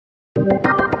Hi,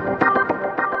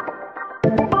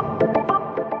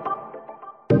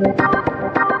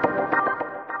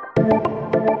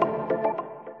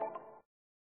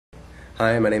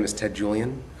 my name is Ted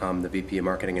Julian. I'm the VP of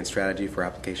Marketing and Strategy for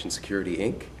Application Security,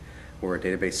 Inc. We're a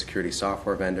database security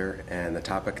software vendor, and the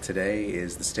topic today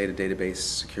is the state of database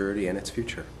security and its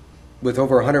future. With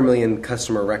over 100 million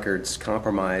customer records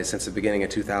compromised since the beginning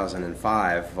of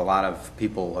 2005, a lot of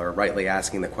people are rightly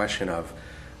asking the question of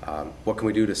what can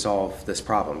we do to solve this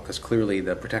problem? Because clearly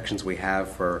the protections we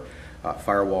have for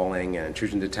firewalling and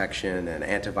intrusion detection and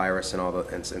antivirus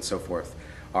and so forth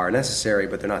are necessary,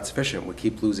 but they're not sufficient. We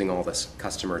keep losing all this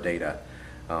customer data.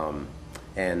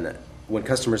 And when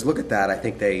customers look at that, I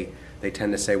think they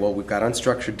tend to say, well, we've got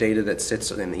unstructured data that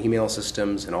sits in the email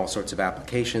systems and all sorts of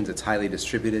applications. It's highly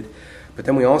distributed. But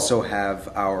then we also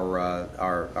have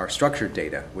our structured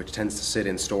data, which tends to sit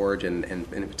in storage and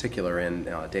in particular in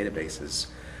databases.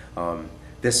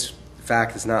 This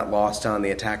fact is not lost on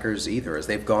the attackers either, as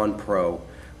they've gone pro,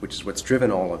 which is what's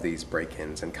driven all of these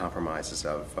break-ins and compromises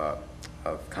of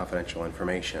confidential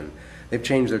information. They've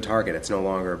changed their target. It's no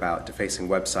longer about defacing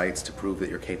websites to prove that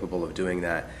you're capable of doing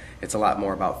that. It's a lot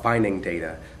more about finding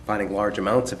data, finding large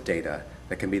amounts of data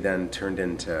that can be then turned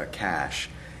into cache.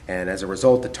 And as a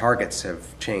result, the targets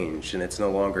have changed, and it's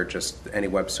no longer just any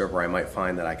web server I might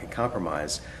find that I can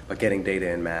compromise, but getting data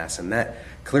in mass. And that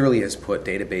clearly has put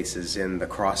databases in the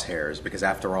crosshairs, because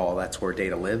after all, that's where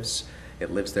data lives.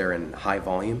 It lives there in high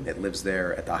volume. It lives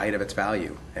there at the height of its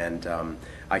value. And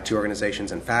IT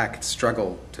organizations, in fact,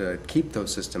 struggle to keep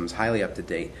those systems highly up to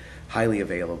date, highly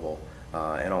available,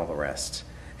 and all the rest.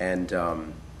 And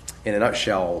in a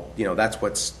nutshell, that's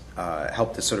what's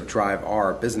helped to sort of drive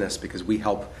our business, because we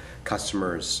help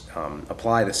customers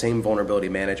apply the same vulnerability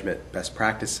management best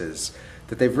practices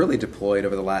that they've really deployed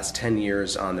over the last 10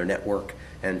 years on their network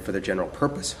and for their general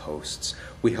purpose hosts.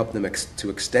 We help them to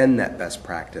extend that best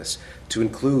practice to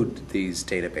include these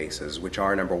databases, which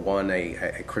are, number one,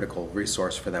 a critical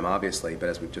resource for them, obviously, but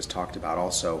as we've just talked about,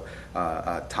 also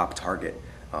a top target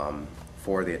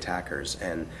for the attackers.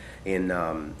 And in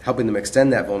helping them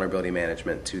extend that vulnerability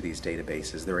management to these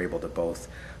databases, they're able to both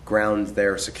ground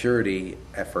their security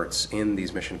efforts in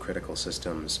these mission critical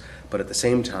systems, but at the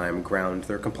same time ground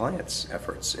their compliance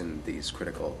efforts in these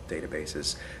critical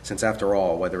databases. Since after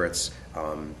all, whether it's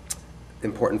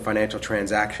important financial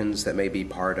transactions that may be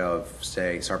part of,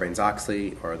 say,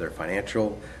 Sarbanes-Oxley or their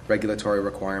financial regulatory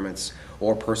requirements,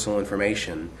 or personal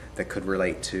information that could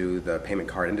relate to the payment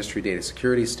card industry data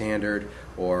security standard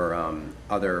or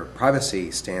other privacy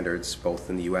standards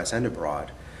both in the US and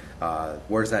abroad.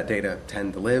 Where does that data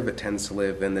tend to live? It tends to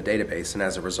live in the database, and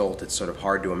as a result, it's sort of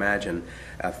hard to imagine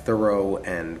a thorough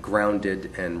and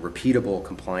grounded and repeatable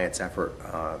compliance effort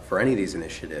for any of these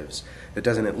initiatives that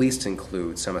doesn't at least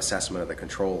include some assessment of the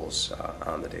controls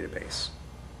on the database.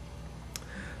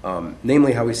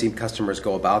 Namely, how we see customers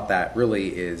go about that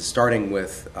really is starting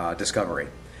with discovery.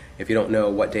 If you don't know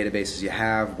what databases you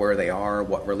have, where they are,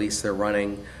 what release they're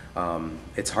running,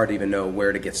 it's hard to even know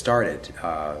where to get started.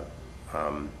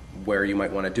 Where you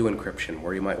might want to do encryption,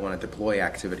 where you might want to deploy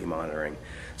activity monitoring.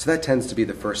 So that tends to be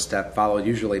the first step, followed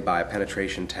usually by a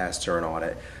penetration test or an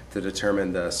audit to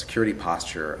determine the security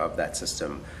posture of that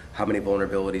system, how many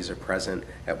vulnerabilities are present,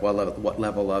 at what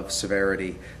level of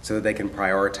severity, so that they can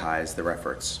prioritize their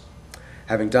efforts.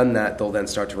 Having done that, they'll then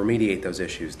start to remediate those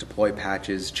issues, deploy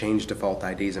patches, change default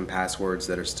IDs and passwords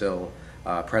that are still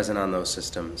present on those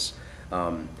systems,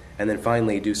 and then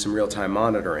finally do some real-time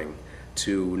monitoring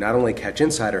to not only catch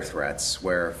insider threats,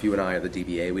 where if you and I are the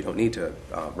DBA, we don't need to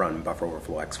run buffer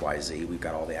overflow XYZ, we've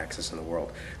got all the access in the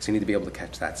world, so you need to be able to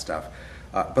catch that stuff.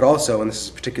 But also, and this is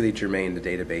particularly germane to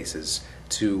databases,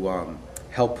 to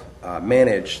help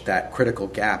manage that critical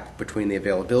gap between the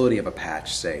availability of a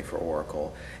patch, say, for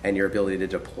Oracle, and your ability to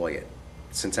deploy it.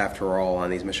 Since after all, on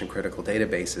these mission critical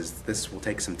databases, this will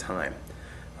take some time.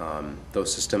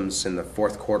 Those systems in the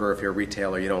fourth quarter, if you're a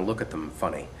retailer, you don't look at them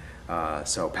funny.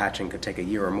 So patching could take a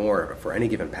year or more for any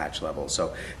given patch level.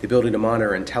 So the ability to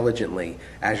monitor intelligently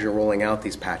as you're rolling out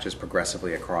these patches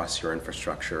progressively across your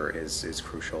infrastructure is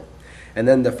crucial. And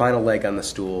then the final leg on the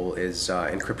stool is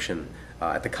encryption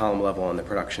at the column level on the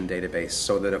production database,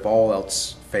 so that if all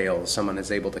else fails, someone is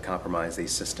able to compromise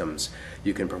these systems,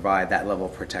 you can provide that level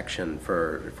of protection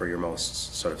for your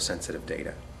most sort of sensitive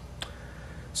data.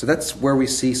 So that's where we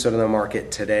see sort of the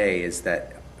market today, is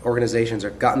that organizations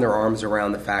have gotten their arms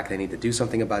around the fact they need to do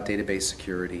something about database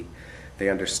security. They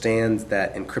understand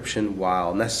that encryption,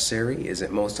 while necessary, is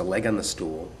at most a leg on the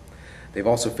stool. They've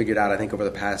also figured out, I think, over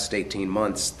the past 18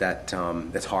 months that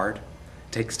it's hard,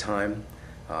 it takes time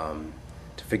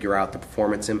to figure out the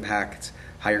performance impact,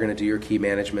 how you're going to do your key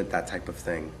management, that type of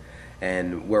thing.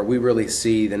 And where we really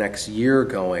see the next year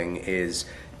going is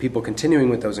people continuing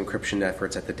with those encryption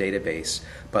efforts at the database,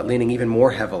 but leaning even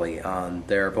more heavily on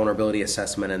their vulnerability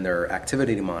assessment and their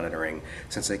activity monitoring,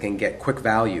 since they can get quick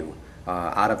value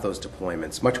out of those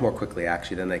deployments much more quickly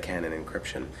actually than they can in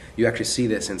encryption. You actually see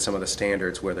this in some of the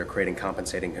standards where they're creating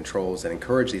compensating controls that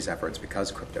encourage these efforts because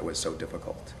crypto is so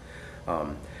difficult.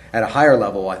 At a higher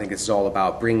level, I think this is all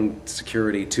about bringing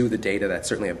security to the data. That's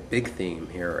certainly a big theme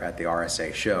here at the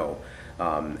RSA show.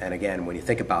 And again, when you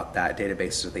think about that,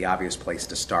 databases are the obvious place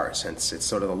to start, since it's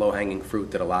sort of the low-hanging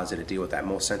fruit that allows you to deal with that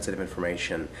most sensitive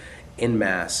information in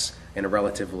mass in a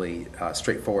relatively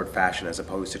straightforward fashion, as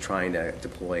opposed to trying to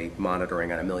deploy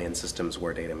monitoring on a million systems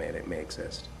where data may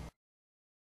exist.